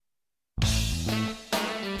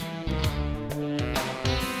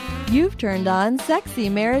You've turned on Sexy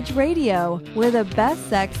Marriage Radio, where the best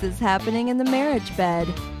sex is happening in the marriage bed.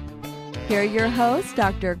 Here are your hosts,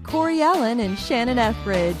 Dr. Corey Allen and Shannon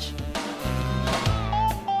Ethridge.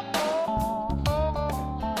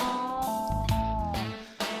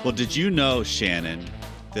 Well, did you know, Shannon,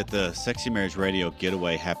 that the Sexy Marriage Radio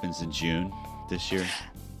getaway happens in June this year?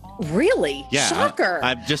 Really? Yeah. Shocker.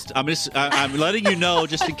 I'm letting you know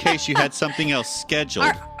just in case you had something else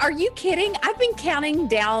scheduled. Are you kidding? I've been counting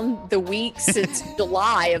down the weeks since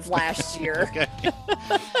July of last year. Okay.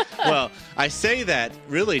 Well, I say that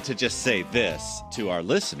really to just say this to our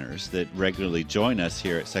listeners that regularly join us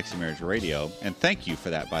here at Sexy Marriage Radio, and thank you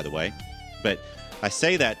for that, by the way. But I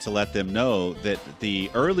say that to let them know that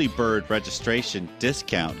the early bird registration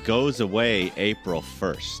discount goes away April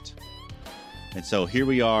 1st. And so here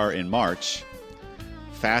we are in March,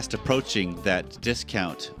 fast approaching that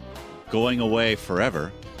discount going away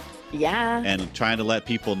forever. Yeah. And trying to let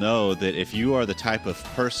people know that if you are the type of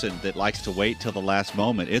person that likes to wait till the last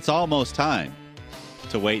moment, it's almost time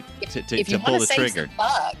to wait to pull the trigger.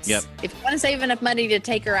 Bucks, yep. If you want to save enough money to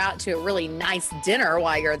take her out to a really nice dinner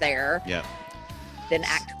while you're there, yep, then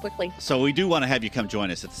act quickly. So we do want to have you come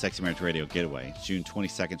join us at the Sexy Marriage Radio Getaway, June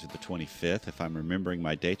 22nd through the 25th, if I'm remembering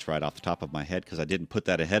my dates right off the top of my head, because I didn't put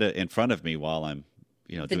that in front of me while I'm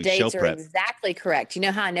doing show prep. The dates are exactly correct. You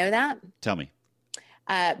know how I know that? Tell me.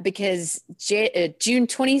 Because June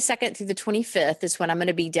 22nd through the 25th is when I'm going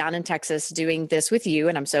to be down in Texas doing this with you,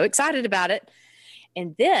 and I'm so excited about it.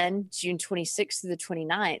 And then June 26th through the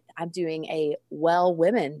 29th, I'm doing a Well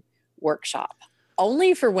Women workshop.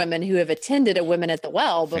 Only for women who have attended a Women at the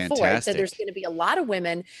Well before. Fantastic. So there's going to be a lot of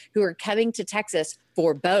women who are coming to Texas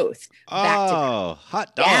for both. Oh,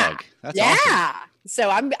 hot dog. Yeah. That's awesome. So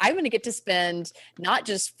I'm going to get to spend not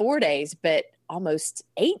just 4 days, but almost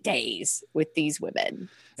 8 days with these women.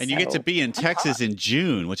 And you get to be in Texas in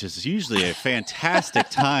June, which is usually a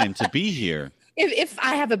fantastic time to be here. If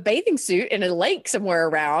I have a bathing suit in a lake somewhere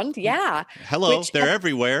around, yeah. Hello, they're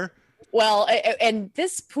everywhere. Well, and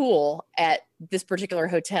this pool at this particular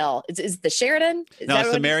hotel is the Sheraton? No,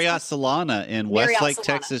 it's the Marriott Solana in Westlake,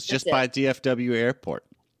 Texas, just by DFW Airport.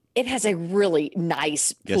 It has a really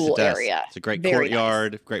nice pool area. It's a great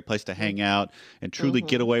courtyard, great place to hang out, and truly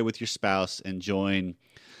get away with your spouse and join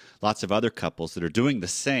lots of other couples that are doing the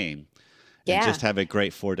same. Yeah. And just have a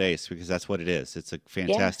great 4 days, because that's what it is. It's a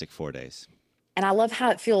fantastic 4 days. And I love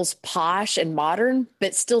how it feels posh and modern,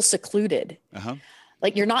 but still secluded. Uh-huh.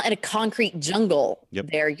 Like you're not in a concrete jungle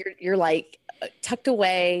there. You're like tucked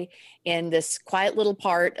away in this quiet little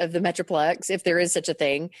part of the Metroplex, if there is such a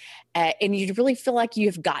thing. And you really feel like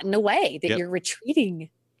you've gotten away, that you're retreating.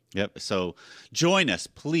 Yep. So join us,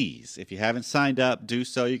 please. If you haven't signed up, do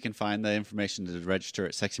so. You can find the information to register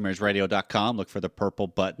at sexymarriageradio.com. Look for the purple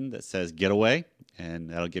button that says Getaway, and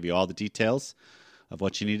that'll give you all the details of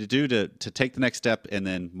what you need to do to take the next step, and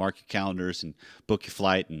then mark your calendars and book your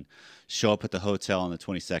flight and show up at the hotel on the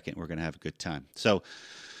 22nd. We're going to have a good time. So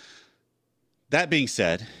that being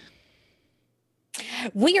said,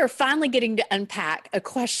 we are finally getting to unpack a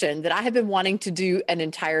question that I have been wanting to do an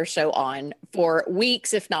entire show on for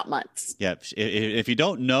weeks, if not months. Yeah. If you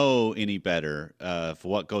don't know any better for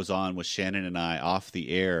what goes on with Shannon and I off the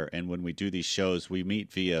air, and when we do these shows, we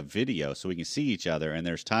meet via video so we can see each other. And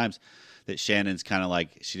there's times that Shannon's kind of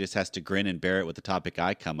like, she just has to grin and bear it with the topic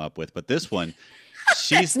I come up with. But this one,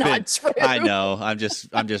 she's been, not true. I know, I'm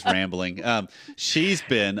just rambling. She's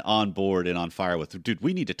been on board and on fire with, dude,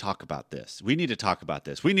 we need to talk about this. We need to talk about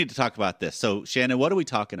this. We need to talk about this. So Shannon, what are we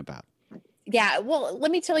talking about? Yeah, well,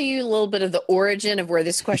 let me tell you a little bit of the origin of where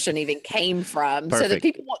this question even came from. Perfect. So that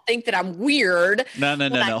people won't think that I'm weird. No.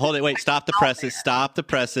 Hold it. Wait, stop the presses. Stop the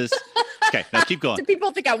presses. Okay, now keep going. Do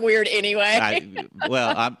people think I'm weird anyway?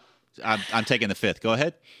 I'm taking the fifth. Go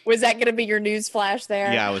ahead. Was that going to be your news flash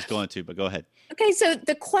there? Yeah, I was going to, but go ahead. Okay, so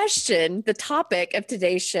the question, the topic of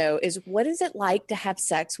today's show is, what is it like to have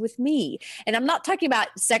sex with me? And I'm not talking about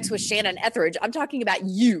sex with Shannon Ethridge. I'm talking about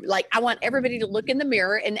you. Like, I want everybody to look in the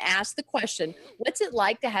mirror and ask the question, what's it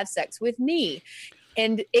like to have sex with me?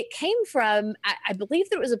 And it came from, I believe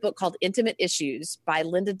there was a book called Intimate Issues by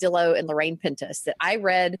Linda Dillow and Lorraine Pentis that I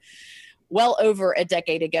read well over a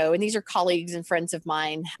decade ago. And these are colleagues and friends of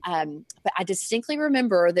mine. But I distinctly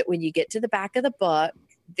remember that when you get to the back of the book,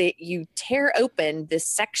 that you tear open this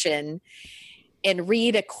section and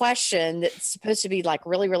read a question that's supposed to be like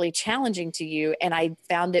really, really challenging to you. And I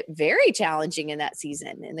found it very challenging in that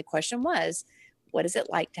season. And the question was, what is it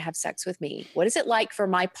like to have sex with me? What is it like for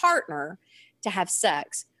my partner to have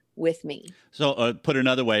sex with me? So put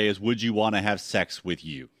another way is, would you want to have sex with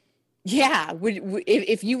you? Yeah.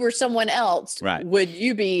 If you were someone else, Right. would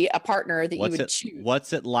you be a partner that you would choose?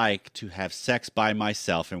 What's it like to have sex by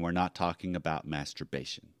myself? And we're not talking about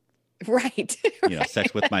masturbation. Right.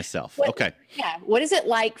 Sex with myself. Okay. Yeah. What is it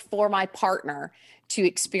like for my partner to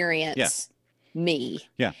experience me?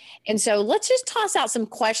 Yeah. And so let's just toss out some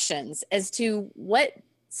questions as to what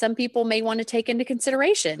some people may want to take into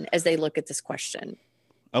consideration as they look at this question.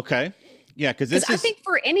 Okay. Yeah, because I think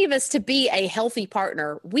for any of us to be a healthy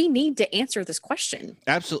partner, we need to answer this question.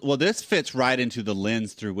 Absolutely. Well, this fits right into the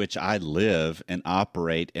lens through which I live and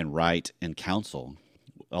operate and write and counsel,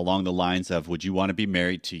 along the lines of, would you want to be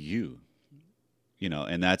married to you?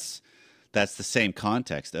 And that's the same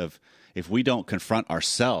context of, if we don't confront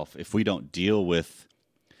ourselves, if we don't deal with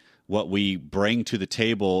what we bring to the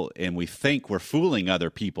table and we think we're fooling other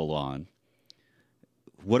people on,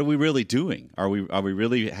 what are we really doing? Are we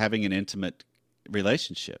really having an intimate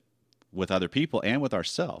relationship with other people and with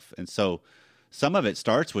ourselves? And so some of it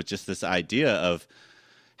starts with just this idea of,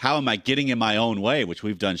 how am I getting in my own way, which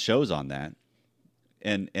we've done shows on that.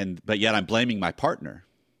 But yet I'm blaming my partner.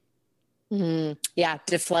 Mm-hmm. Yeah.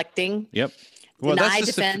 Deflecting. Yep. Deny,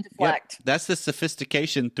 defend, deflect. Yep. That's the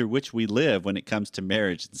sophistication through which we live when it comes to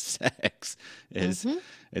marriage and sex.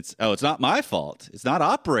 It's not my fault. It's not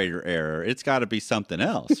operator error. It's got to be something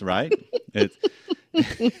else, right?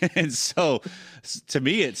 And so, to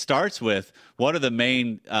me, it starts with, what are the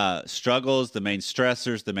main struggles, the main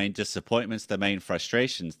stressors, the main disappointments, the main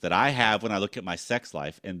frustrations that I have when I look at my sex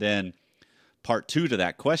life? And then part two to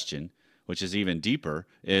that question, which is even deeper,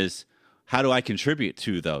 is, how do I contribute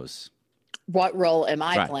to those? What role am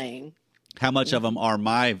I playing? How much of them are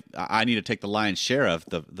I need to take the lion's share of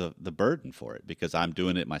the burden for it, because I'm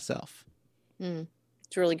doing it myself?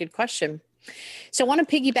 It's a really good question. So I want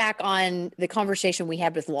to piggyback on the conversation we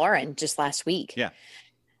had with Lauren just last week. Yeah.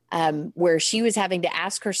 Where she was having to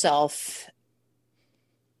ask herself,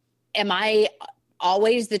 am I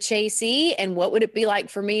always the chasee? And what would it be like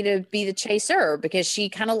for me to be the chaser? Because she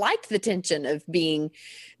kind of liked the tension of being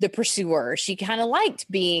the pursuer. She kind of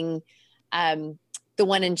liked being the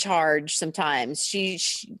one in charge sometimes.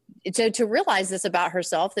 So to realize this about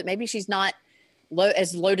herself, that maybe she's not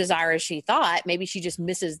low desire as she thought, maybe she just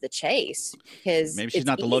misses the chase, because maybe she's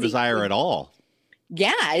not the low desire at all.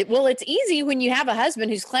 Yeah. Well, it's easy when you have a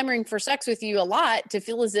husband who's clamoring for sex with you a lot to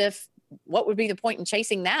feel as if, what would be the point in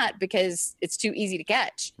chasing that, because it's too easy to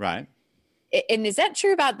catch. Right. And is that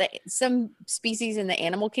true about some species in the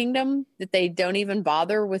animal kingdom, that they don't even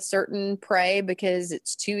bother with certain prey because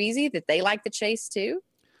it's too easy, that they like the chase too?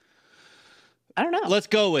 I don't know. Let's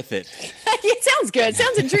go with it. It sounds good. It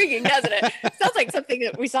sounds intriguing, doesn't it? It sounds like something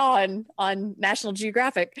that we saw on National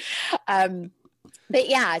Geographic. But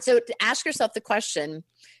yeah, so to ask yourself the question,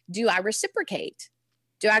 do I reciprocate?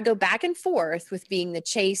 Do I go back and forth with being the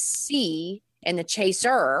chasee and the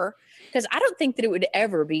chaser? Because I don't think that it would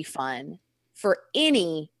ever be fun for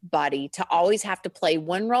anybody to always have to play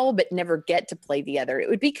one role but never get to play the other. It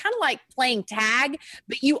would be kind of like playing tag,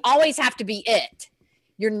 but you always have to be it.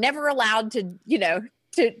 You're never allowed to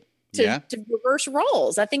reverse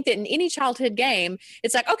roles. I think that in any childhood game,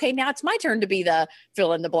 it's like, okay, now it's my turn to be the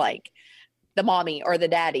fill in the blank, the mommy or the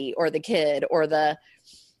daddy or the kid or the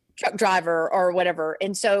truck driver or whatever.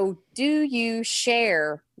 And so, do you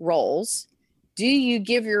share roles? Do you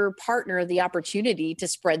give your partner the opportunity to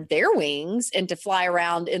spread their wings and to fly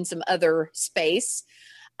around in some other space,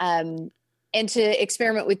 and to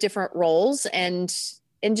experiment with different roles and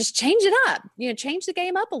just change it up, change the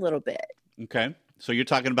game up a little bit? Okay. So you're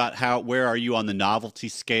talking about where are you on the novelty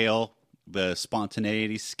scale, the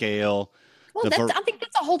spontaneity scale? Well, I think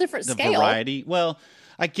that's a whole different scale. The variety. Well,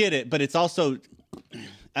 I get it, but it's also,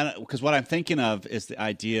 because what I'm thinking of is the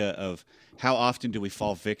idea of, how often do we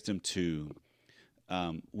fall victim to,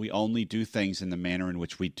 we only do things in the manner in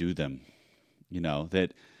which we do them,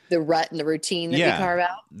 that the rut and the routine that we carve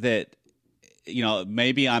out. That,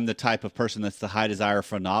 maybe I'm the type of person that's the high desire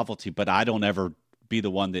for novelty, but I don't ever be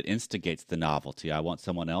the one that instigates the novelty. I want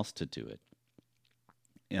someone else to do it.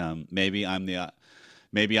 Maybe I'm the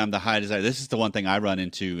high desire. This is the one thing I run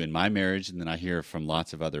into in my marriage, and then I hear from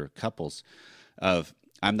lots of other couples of,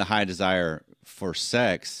 I'm the high desire for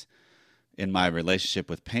sex in my relationship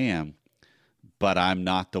with Pam, but I'm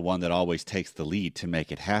not the one that always takes the lead to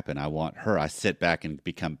make it happen. I want her. I sit back and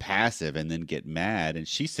become passive and then get mad, and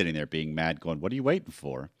she's sitting there being mad going, what are you waiting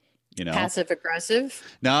for? Passive aggressive?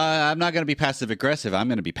 No, I'm not going to be passive aggressive. I'm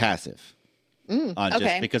going to be passive. Okay.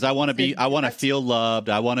 Just because I want to feel loved.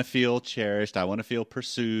 I want to feel cherished. I want to feel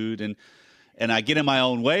pursued. And I get in my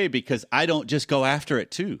own way because I don't just go after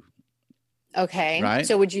it too. Okay. Right.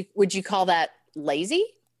 So would you call that lazy?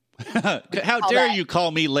 How dare you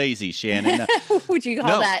call me lazy, Shannon? Would you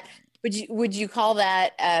call that? Would you call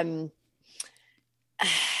that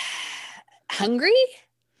hungry?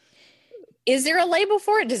 Is there a label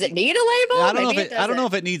for it? Does it need a label? I don't know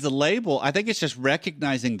if it needs a label. I think it's just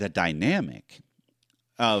recognizing the dynamic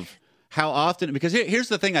of how often, because here's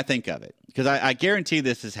the thing I think of it, because I guarantee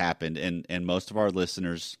this has happened in most of our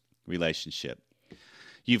listeners' relationship.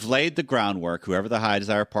 You've laid the groundwork, whoever the high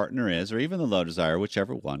desire partner is, or even the low desire,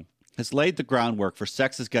 whichever one, has laid the groundwork for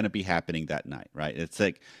sex is going to be happening that night, right? It's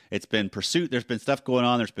like it's been pursuit. There's been stuff going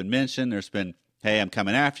on. There's been mention. There's been, hey, I'm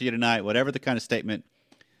coming after you tonight, whatever the kind of statement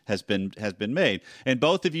has been made. And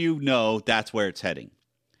both of you know that's where it's heading.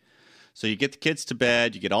 So you get the kids to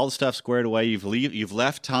bed, you get all the stuff squared away, you've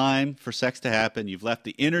left time for sex to happen, you've left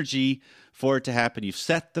the energy for it to happen, you've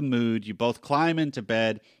set the mood, you both climb into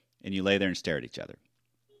bed, and you lay there and stare at each other.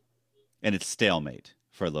 And it's stalemate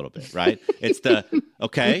for a little bit, right? It's the,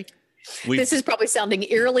 okay. This is probably sounding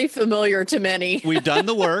eerily familiar to many. We've done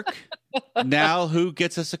the work. Now who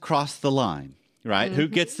gets us across the line, right? Who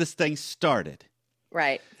gets this thing started?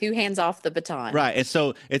 Right. Who hands off the baton? Right. And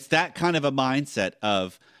so it's that kind of a mindset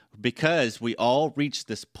of, because we all reach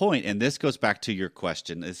this point, and this goes back to your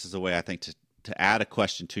question. This is a way I think to add a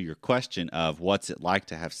question to your question of what's it like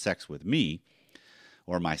to have sex with me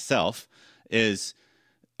or myself is,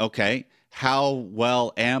 okay, how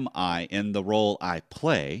well am I in the role I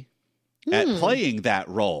play at playing that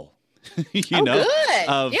role? Good.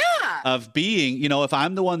 Of being, if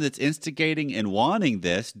I'm the one that's instigating and wanting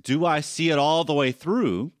this, do I see it all the way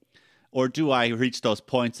through? Or do I reach those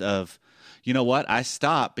points of, you know what, I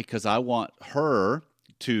stop because I want her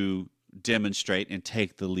to demonstrate and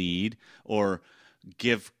take the lead, or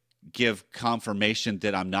give confirmation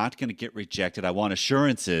that I'm not going to get rejected. I want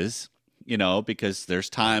assurances, because there's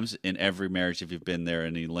times in every marriage, if you've been there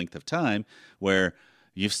any length of time, where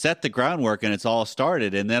you've set the groundwork and it's all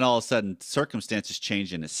started, and then all of a sudden circumstances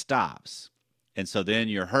change and it stops. And so then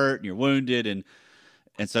you're hurt and you're wounded, and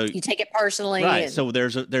so you take it personally. Right. So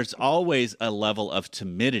there's always a level of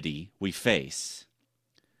timidity we face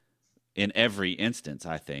in every instance,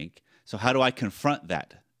 I think. So how do I confront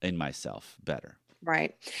that in myself better?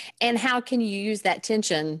 Right. And how can you use that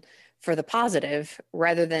tension for the positive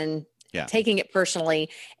rather than taking it personally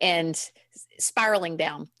and spiraling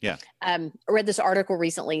down? Yeah. I read this article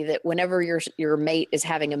recently that whenever your mate is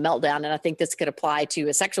having a meltdown, and I think this could apply to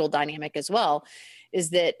a sexual dynamic as well,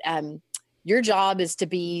 is that your job is to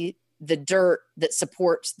be the dirt that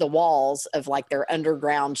supports the walls of like their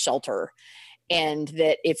underground shelter. And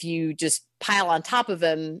that if you just pile on top of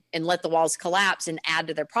them and let the walls collapse and add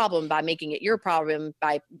to their problem by making it your problem,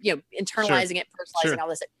 by internalizing it, personalizing all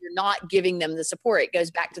this, you're not giving them the support. It goes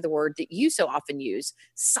back to the word that you so often use,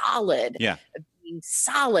 solid. Yeah. Being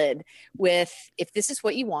solid with, if this is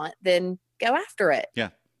what you want, then go after it.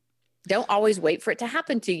 Yeah. Don't always wait for it to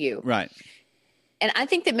happen to you. Right. And I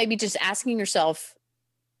think that maybe just asking yourself,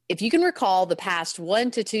 if you can recall the past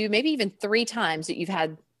 1 to 2, maybe even 3 times that you've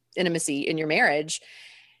had intimacy in your marriage,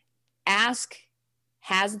 ask,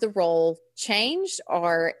 has the role changed,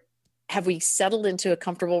 or have we settled into a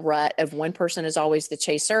comfortable rut of one person is always the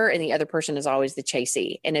chaser and the other person is always the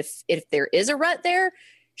chasee? And if there is a rut there,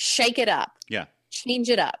 shake it up. Yeah. Change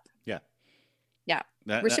it up. Yeah. Yeah.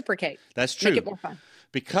 Reciprocate. That's true. Make it more fun.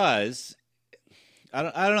 Because I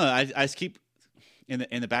don't know. I just keep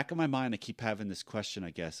in the back of my mind, I keep having this question,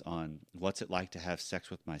 I guess, on what's it like to have sex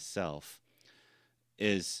with myself.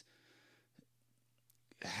 Is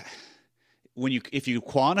if you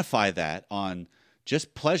quantify that on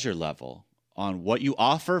just pleasure level, on what you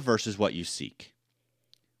offer versus what you seek,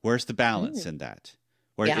 where's the balance in that?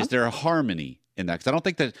 Is there a harmony in that? Because I don't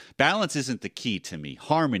think that balance isn't the key to me.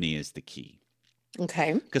 Harmony is the key.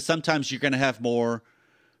 Okay. Because sometimes you're going to have more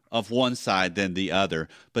of one side than the other,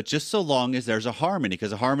 but just so long as there's a harmony,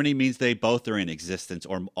 because a harmony means they both are in existence,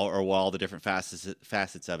 or all the different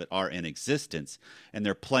facets of it are in existence, and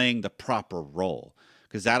they're playing the proper role,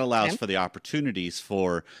 because that allows for the opportunities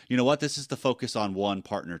for, this is the focus on one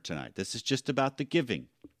partner tonight. This is just about the giving.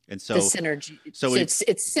 And so the synergy. So it's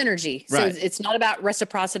synergy. Right. So it's not about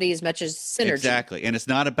reciprocity as much as synergy. Exactly. And it's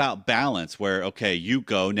not about balance where, okay, you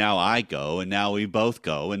go, now I go, and now we both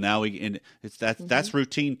go, and now that's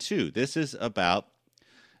routine too. This is about,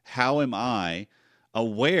 how am I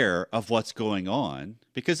aware of what's going on?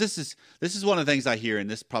 Because this is one of the things I hear, and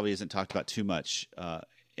this probably isn't talked about too much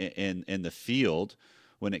in the field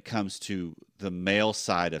when it comes to the male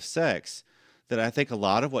side of sex, that I think a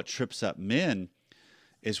lot of what trips up men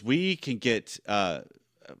is we can get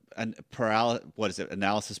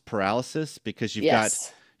analysis paralysis, because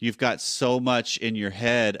you've got so much in your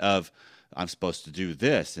head of I'm supposed to do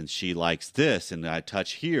this, and she likes this, and I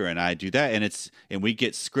touch here, and I do that, and we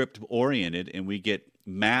get script oriented, and we get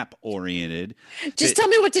map oriented. Just tell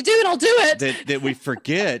me what to do, and I'll do it. That we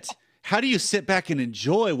forget. How do you sit back and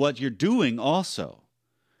enjoy what you're doing also?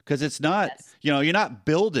 Because it's not, you're not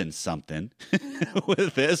building something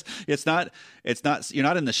with this. You're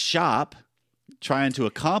not in the shop trying to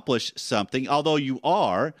accomplish something, although you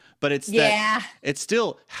are, but it's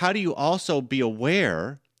still, how do you also be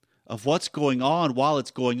aware of what's going on while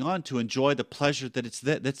it's going on to enjoy the pleasure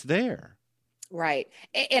that's there? Right.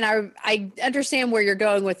 And I understand where you're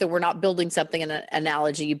going with the we're not building something in an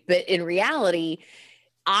analogy, but in reality,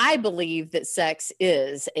 I believe that sex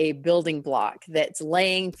is a building block that's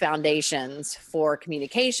laying foundations for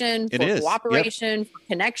communication, for cooperation, for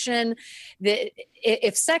connection. That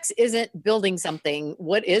if sex isn't building something,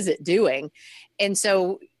 what is it doing? And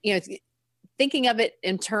so, thinking of it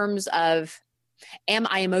in terms of, am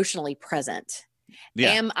I emotionally present?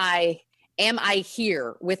 Yeah. Am I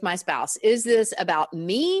here with my spouse? Is this about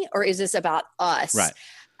me or is this about us? Right.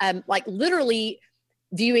 Like literally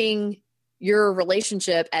viewing your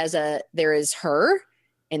relationship as there is her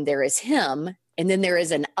and there is him and then there is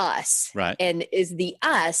an us. Right. And is the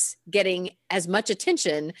us getting as much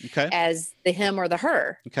attention as the him or the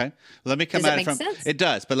her? Okay. Let me come at it from sense? It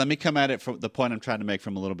does, but let me come at it from the point I'm trying to make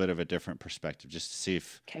from a little bit of a different perspective, just to see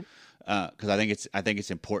if because I think it's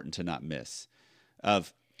important to not miss.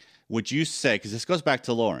 Would you say, because this goes back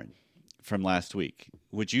to Lauren from last week,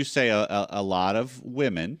 would you say a lot of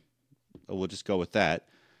women, we'll just go with that,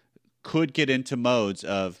 could get into modes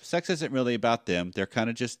of sex isn't really about them. They're kind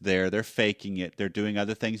of just there. They're faking it. They're doing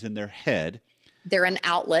other things in their head. They're an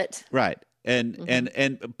outlet. Right.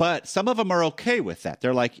 But some of them are okay with that.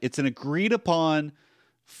 They're like, it's an agreed upon,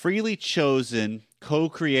 freely chosen,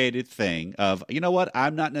 co-created thing of, you know what?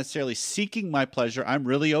 I'm not necessarily seeking my pleasure. I'm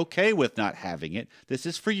really okay with not having it. This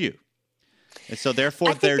is for you. And so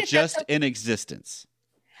therefore they're just in existence.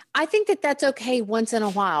 I think that's okay once in a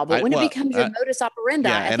while, but when it becomes your modus operandi,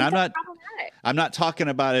 I think that's problematic. I'm not talking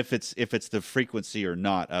about if it's the frequency or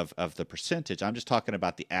not of the percentage. I'm just talking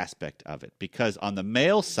about the aspect of it, because on the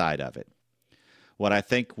male side of it, what I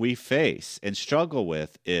think we face and struggle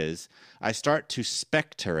with is I start to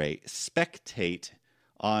spectate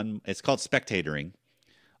on, it's called spectatoring,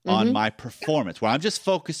 on my performance, where I'm just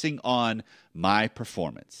focusing on my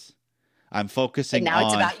performance. I'm focusing on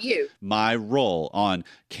it's about you. My role, on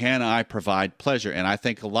can I provide pleasure? And I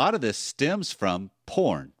think a lot of this stems from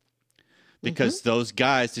porn, because those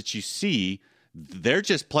guys that you see, they're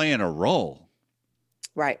just playing a role.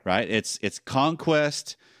 Right. Right? It's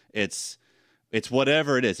conquest, it's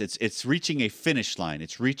whatever it is. It's reaching a finish line.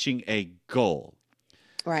 It's reaching a goal.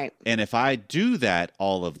 Right. And if I do that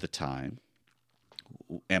all of the time,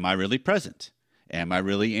 am I really present? Am I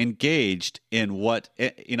really engaged in what,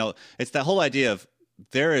 it's the whole idea of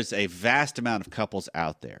there is a vast amount of couples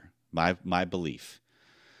out there, my belief,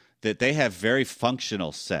 that they have very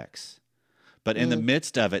functional sex, but in the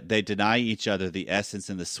midst of it, they deny each other the essence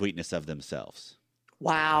and the sweetness of themselves.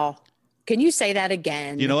 Wow. Can you say that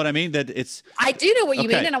again? You know what I mean? I do know what you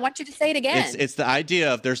mean, and I want you to say it again. It's the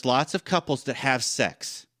idea of there's lots of couples that have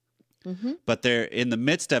sex, but they're in the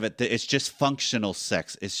midst of it. It's just functional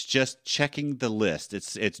sex. It's just checking the list.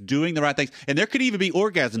 It's doing the right things, and there could even be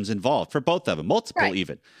orgasms involved for both of them, multiple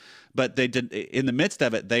even. But in the midst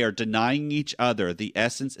of it, they are denying each other the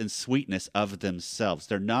essence and sweetness of themselves.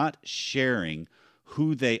 They're not sharing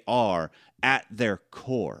who they are at their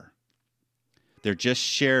core. They're just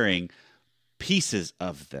sharing pieces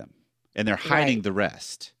of them, and they're hiding the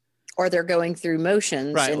rest. Or they're going through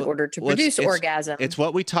motions in order to produce orgasm. It's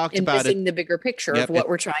what we talked about. Missing the bigger picture of what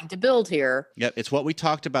we're trying to build here. Yep, it's what we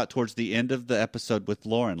talked about towards the end of the episode with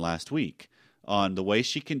Lauren last week on the way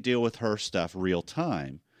she can deal with her stuff real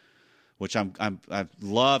time, which I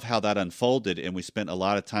love how that unfolded, and we spent a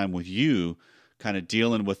lot of time with you kind of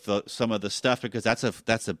dealing with some of the stuff, because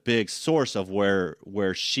that's a big source of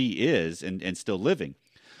where she is and still living.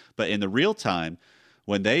 But in the real time,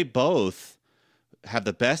 when they both have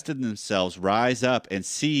the best in themselves rise up and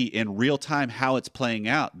see in real time how it's playing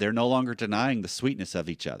out, they're no longer denying the sweetness of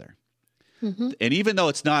each other. And even though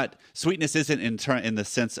it's not, sweetness isn't in the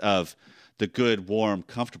sense of the good, warm,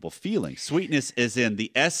 comfortable feeling. Sweetness is in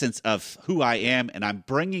the essence of who I am, and I'm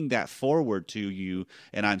bringing that forward to you,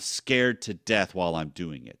 and I'm scared to death while I'm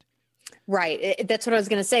doing it. Right. That's what I was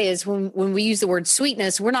going to say is when we use the word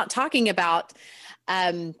sweetness, we're not talking about,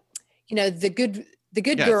 the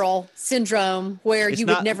good girl syndrome where you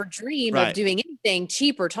would never dream of doing anything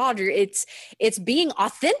cheap or tawdry. It's being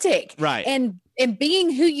authentic. Right. And and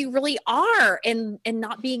being who you really are, and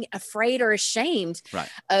not being afraid or ashamed Right.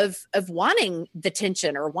 of wanting the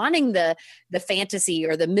tension or wanting the fantasy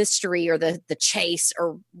or the mystery or the chase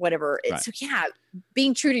or whatever. Right. So yeah,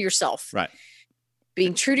 being true to yourself. Right.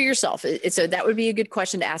 Being true to yourself. So that would be a good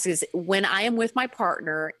question to ask, is when I am with my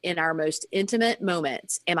partner in our most intimate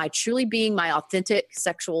moments, am I truly being my authentic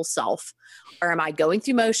sexual self? Or am I going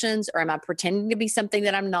through motions? Or am I pretending to be something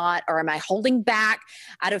that I'm not? Or am I holding back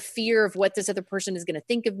out of fear of what this other person is going to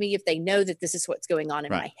think of me if they know that this is what's going on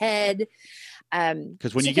in my head?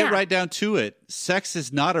 Because when you get right down to it, sex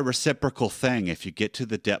is not a reciprocal thing if you get to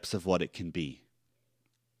the depths of what it can be.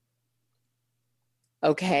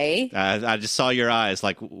 Okay. I just saw your eyes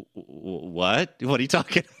like, what? What are you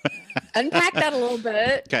talking about? Unpack that a little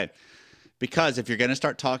bit. Okay. Because if you're going to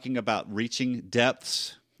start talking about reaching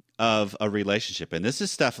depths of a relationship, and this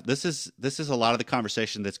is a lot of the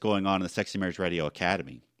conversation that's going on in the Sexy Marriage Radio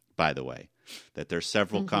Academy, by the way, that there's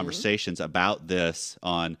several conversations about this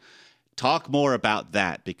on talk more about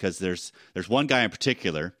that, because there's one guy in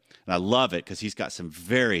particular, and I love it because he's got some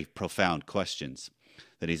very profound questions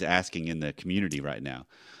that he's asking in the community right now.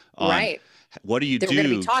 Right. What do you do? We're going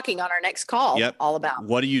to be talking on our next call all about.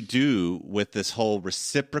 What do you do with this whole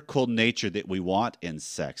reciprocal nature that we want in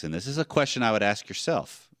sex? And this is a question I would ask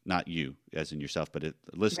yourself, not you as in yourself, but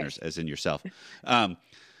listeners as in yourself. That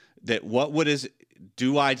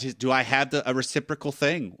do I have a reciprocal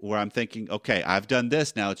thing where I'm thinking, okay, I've done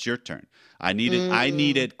this, now it's your turn. I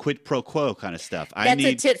needed quid pro quo kind of stuff. That's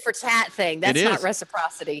a tit for tat thing. That's not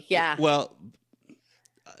reciprocity. Yeah. Well,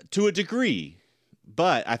 to a degree,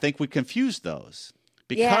 but I think we confuse those,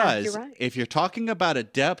 because you're right. If you're talking about a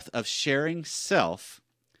depth of sharing self,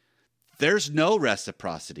 there's no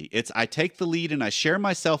reciprocity. It's I take the lead and I share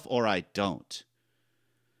myself, or I don't.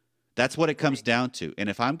 That's what it comes down to. And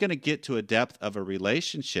if I'm going to get to a depth of a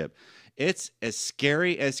relationship, it's as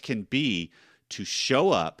scary as can be to show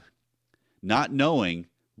up not knowing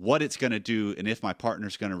what it's going to do and if my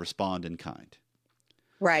partner's going to respond in kind.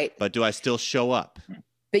 Right. But do I still show up?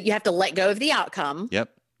 But you have to let go of the outcome. Yep.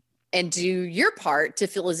 And do your part to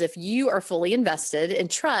feel as if you are fully invested, and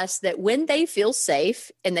trust that when they feel safe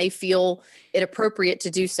and they feel it appropriate to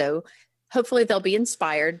do so, hopefully they'll be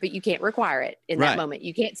inspired, but you can't require it in that moment.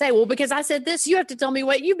 You can't say, well, because I said this, you have to tell me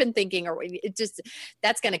what you've been thinking, or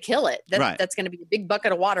that's going to kill it. That's going to be a big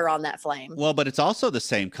bucket of water on that flame. Well, but it's also the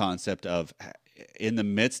same concept of, in the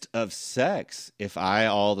midst of sex, if I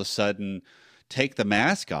all of a sudden take the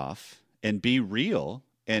mask off and be real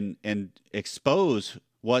and expose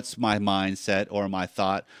what's my mindset or my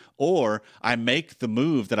thought, or I make the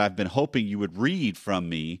move that I've been hoping you would read from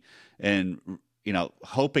me, and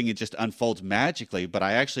hoping it just unfolds magically, but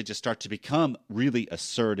I actually just start to become really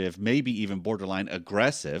assertive, maybe even borderline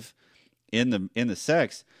aggressive in the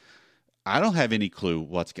sex. I don't have any clue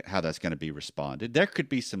how that's going to be responded. There could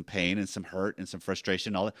be some pain and some hurt and some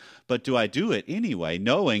frustration, and all that. But do I do it anyway,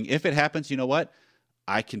 knowing if it happens, you know what?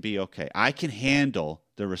 I can be okay. I can handle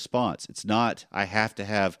the response. It's not I have to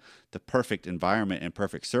have the perfect environment and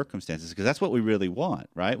perfect circumstances, because that's what we really want,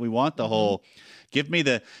 right? We want the whole give me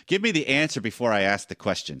the answer before I ask the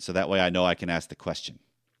question, so that way I know I can ask the question.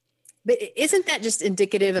 But isn't that just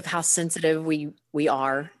indicative of how sensitive we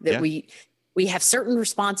are, that we have certain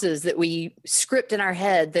responses that we script in our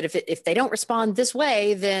head, that if they don't respond this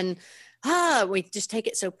way, then we just take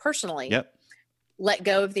it so personally. Yep. Let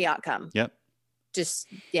go of the outcome. Yep. Just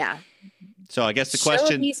So I guess the question,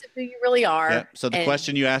 show a piece of who you really are. Yep. So the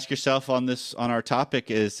question you ask yourself on our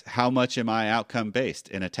topic is, how much am I outcome based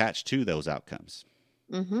and attached to those outcomes?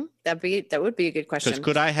 Mm-hmm. That would be a good question. Because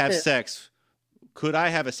could I have sex? Could I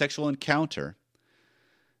have a sexual encounter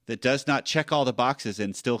that does not check all the boxes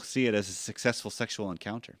and still see it as a successful sexual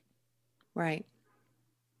encounter? Right.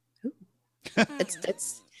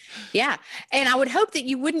 That's yeah. And I would hope that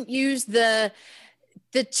you wouldn't use the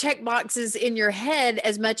check boxes in your head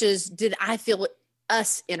as much as, did I feel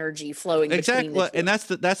us energy flowing? Exactly. Between the two? And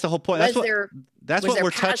that's the whole point. That's what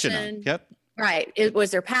we're touching on. Yep. Right.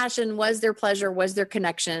 Was there passion? Was there pleasure? Was there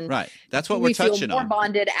connection? Right. That's what we're touching on. We feel more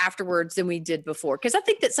bonded afterwards than we did before. Because I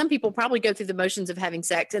think that some people probably go through the motions of having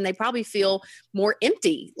sex and they probably feel more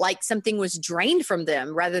empty, like something was drained from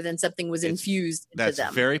them rather than something was infused into them.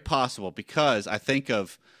 That's very possible, because I think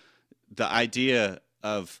of the idea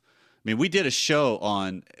of, we did a show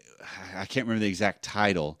on, I can't remember the exact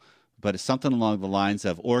title, but it's something along the lines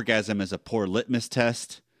of orgasm as a poor litmus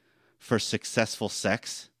test for successful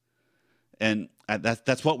sex. And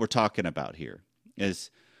that's what we're talking about here, is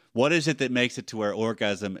what is it that makes it to where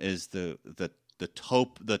orgasm is the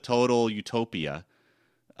total utopia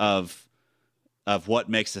of what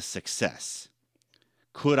makes a success?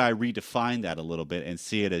 could I redefine that a little bit and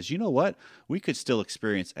see it as, you know what, we could still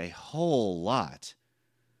experience a whole lot,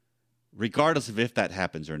 regardless of if that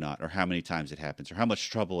happens or not, or how many times it happens, or how much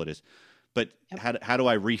trouble it is. But how do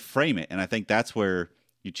I reframe it? And I think that's where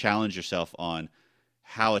you challenge yourself on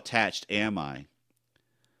how attached am I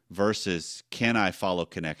versus can I follow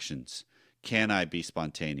connections? Can I be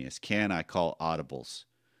spontaneous? Can I call audibles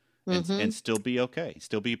and still be okay?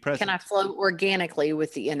 Still be present? Can I flow organically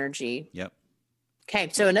with the energy? Yep. Okay.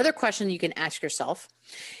 So another question you can ask yourself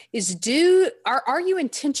is are you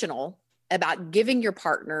intentional about giving your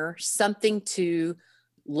partner something to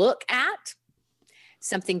look at,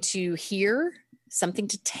 something to hear, something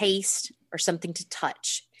to taste, or something to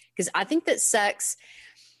touch? Because I think that sex,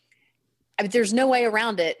 I mean, there's no way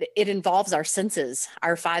around it. It involves our senses,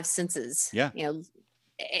 our 5 senses. Yeah.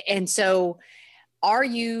 And so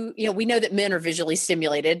we know that men are visually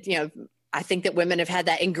stimulated. I think that women have had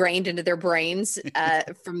that ingrained into their brains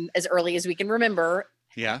from as early as we can remember.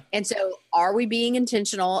 Yeah. And so are we being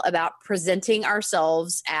intentional about presenting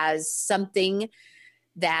ourselves as something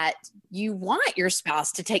that you want your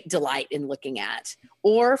spouse to take delight in looking at?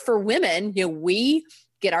 Or for women, we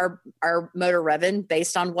get our motor revving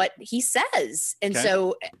based on what he says. And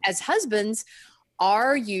so as husbands,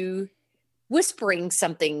 are you whispering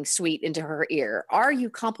something sweet into her ear? Are you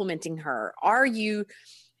complimenting her? Are you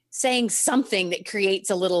saying something that creates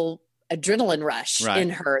a little adrenaline rush in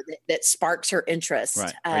her that sparks her interest?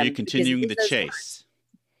 Right. Are you continuing the chase?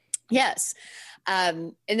 Yes.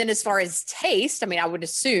 And then as far as taste, I mean, I would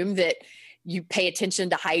assume that you pay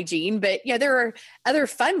attention to hygiene, but there are other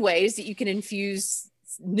fun ways that you can infuse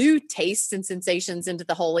new tastes and sensations into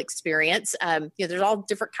the whole experience. There's all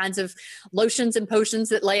different kinds of lotions and potions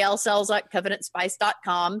that Lael sells at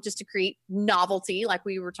covenantspice.com just to create novelty, like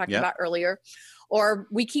we were talking about earlier. Or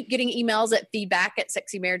we keep getting emails at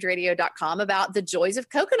feedback@sexymarriageradio.com about the joys of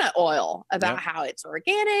coconut oil, about how it's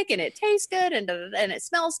organic and it tastes good and it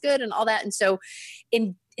smells good and all that. And so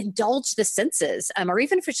indulge the senses, or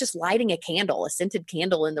even if it's just lighting a candle, a scented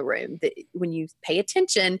candle in the room, that when you pay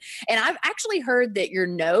attention. And I've actually heard that your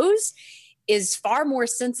nose is far more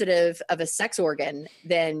sensitive of a sex organ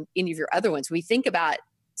than any of your other ones. We think about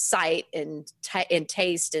sight and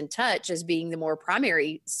taste and touch as being the more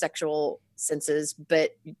primary sexual senses,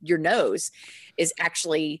 but your nose is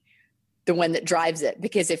actually the one that drives it.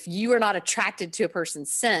 Because if you are not attracted to a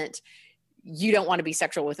person's scent, you don't want to be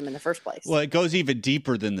sexual with them in the first place. Well, it goes even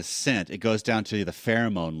deeper than the scent. It goes down to the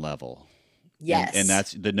pheromone level. Yes. And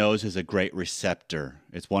that's, the nose is a great receptor.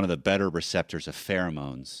 It's one of the better receptors of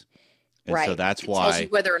pheromones. And so that's why. It tells you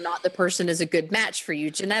whether or not the person is a good match for you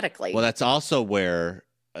genetically. Well, that's also where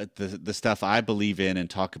the stuff I believe in and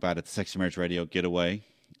talk about at the Sexy Marriage Radio Getaway,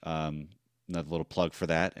 another little plug for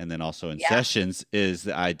that, and then also in sessions, is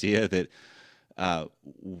the idea that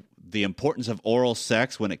the importance of oral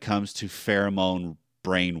sex when it comes to pheromone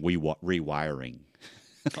brain rewiring,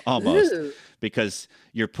 almost. Ooh. Because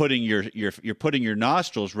you're putting your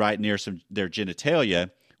nostrils right near their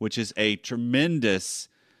genitalia, which is a tremendous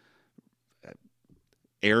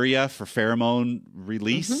area for pheromone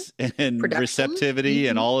release and production, receptivity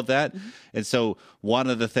and all of that. And so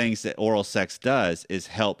one of the things that oral sex does is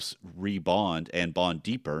helps rebond and bond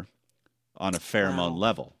deeper on a pheromone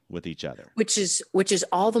level with each other. Which is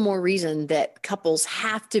all the more reason that couples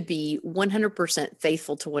have to be 100%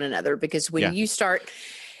 faithful to one another, because when you start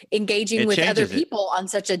engaging with other people on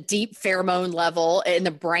such a deep pheromone level and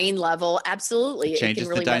the brain level, absolutely, it can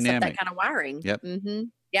really mess up that kind of wiring. Yep.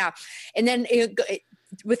 Yeah. And then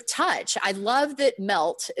with touch, I love that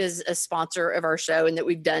Melt is a sponsor of our show, and that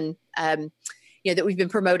we've done, that we've been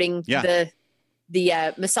promoting the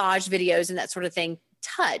massage videos and that sort of thing.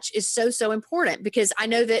 Touch is so, so important, because I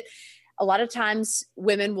know that a lot of times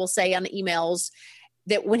women will say on the emails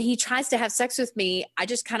that when he tries to have sex with me, I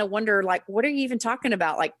just kind of wonder, like, what are you even talking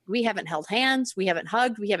about? Like, we haven't held hands, we haven't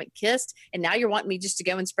hugged, we haven't kissed, and now you're wanting me just to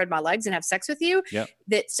go and spread my legs and have sex with you? Yep.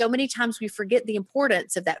 That so many times we forget the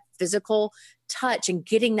importance of that physical touch and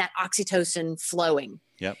getting that oxytocin flowing.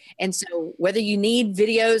 Yep. And so whether you need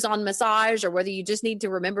videos on massage, or whether you just need to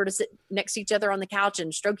remember to sit next to each other on the couch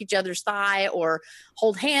and stroke each other's thigh, or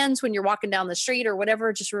hold hands when you're walking down the street or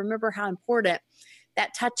whatever, just remember how important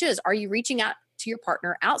that touch is. Are you reaching out to your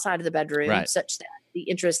partner outside of the bedroom such that the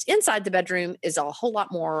interest inside the bedroom is a whole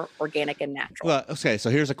lot more organic and natural? Well, okay.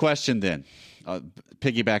 So here's a question then,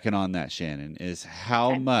 piggybacking on that, Shannon, is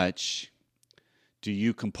how much do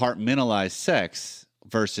you compartmentalize sex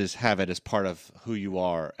versus have it as part of who you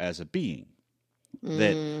are as a being?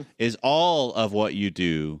 That is all of what you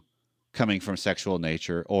do coming from sexual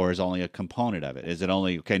nature, or is only a component of it? Is it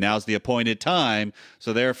only, okay, now's the appointed time,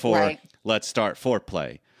 so therefore let's start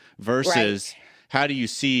foreplay, versus how do you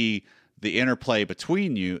see the interplay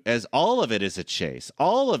between you as all of it is a chase,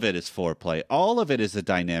 all of it is foreplay, all of it is a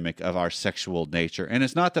dynamic of our sexual nature. And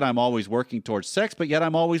it's not that I'm always working towards sex, but yet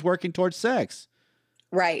I'm always working towards sex.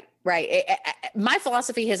 Right. My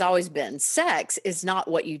philosophy has always been sex is not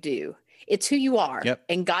what you do. It's who you are. Yep.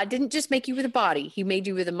 And God didn't just make you with a body. He made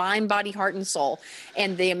you with a mind, body, heart, and soul.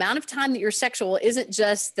 And the amount of time that you're sexual isn't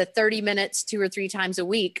just the 30 minutes 2 or 3 times a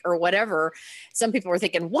week or whatever. Some people are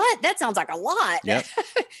thinking, what? That sounds like a lot. Yep.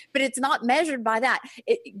 But it's not measured by that.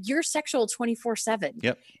 You're sexual 24/7.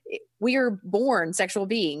 Yep. We are born sexual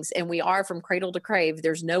beings, and we are from cradle to grave.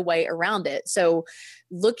 There's no way around it. So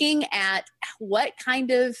looking at what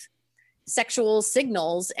kind of sexual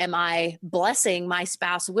signals am I blessing my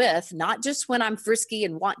spouse with, not just when I'm frisky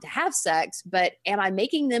and want to have sex, but am I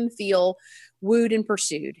making them feel wooed and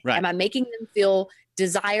pursued? Right. Am I making them feel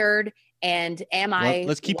desired? And am I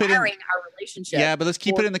let's keep wiring it in our relationship? Yeah, but let's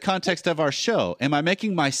keep it in the context of our show. Am I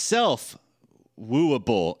making myself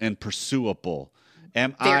wooable and pursuable?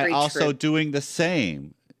 Am Very I also true. doing the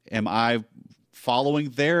same? Am I following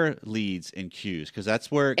their leads and cues? Because that's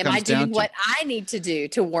where it Am comes I down doing to. what I need to do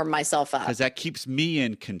to warm myself up? Because that keeps me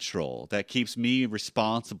in control. That keeps me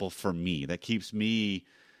responsible for me. That keeps me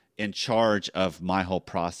in charge of my whole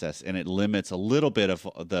process. And it limits a little bit of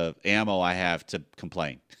the ammo I have to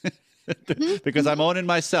complain. Because I'm owning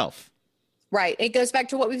myself. Right. It goes back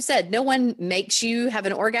to what we've said. No one makes you have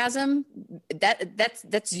an orgasm.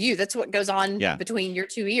 That's you. That's what goes on between your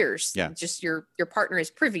 2 ears. Yeah. Just your partner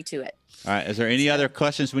is privy to it. All right. Is there any other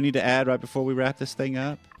questions we need to add right before we wrap this thing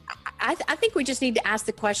up? I think we just need to ask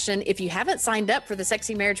the question, if you haven't signed up for the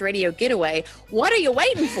Sexy Marriage Radio Getaway, what are you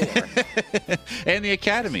waiting for? And the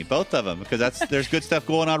Academy, both of them, because there's good stuff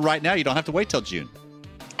going on right now. You don't have to wait till June.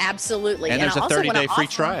 Absolutely. And there's a 30-day free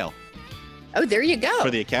trial. Oh, there you go.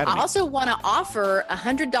 For the Academy. I also want to offer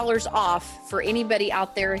 $100 off for anybody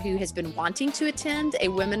out there who has been wanting to attend a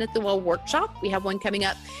Women at the Well workshop. We have one coming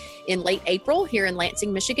up in late April here in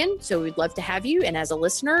Lansing, Michigan. So we'd love to have you. And as a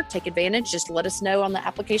listener, take advantage. Just let us know on the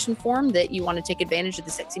application form that you want to take advantage of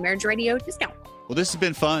the Sexy Marriage Radio discount. Well, this has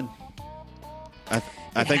been fun.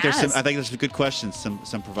 I think there's some good questions,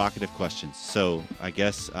 some provocative questions. So I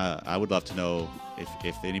guess I would love to know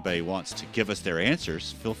if anybody wants to give us their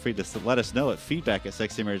answers. Feel free to let us know at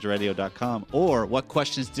feedback@sexymarriageradio.com, or what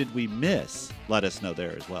questions did we miss? Let us know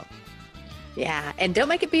there as well. Yeah, and don't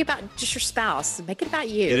make it be about just your spouse. Make it about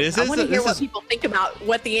you. It is. I want to hear what people think about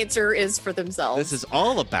what the answer is for themselves. This is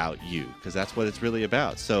all about you, because that's what it's really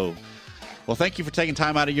about. So, well, thank you for taking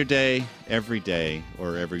time out of your day, every day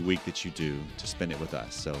or every week that you do, to spend it with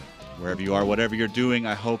us. So wherever you are, whatever you're doing,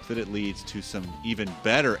 I hope that it leads to some even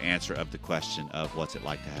better answer of the question of what's it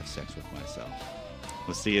like to have sex with myself.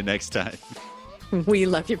 We'll see you next time. We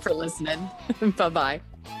love you for listening. Bye-bye.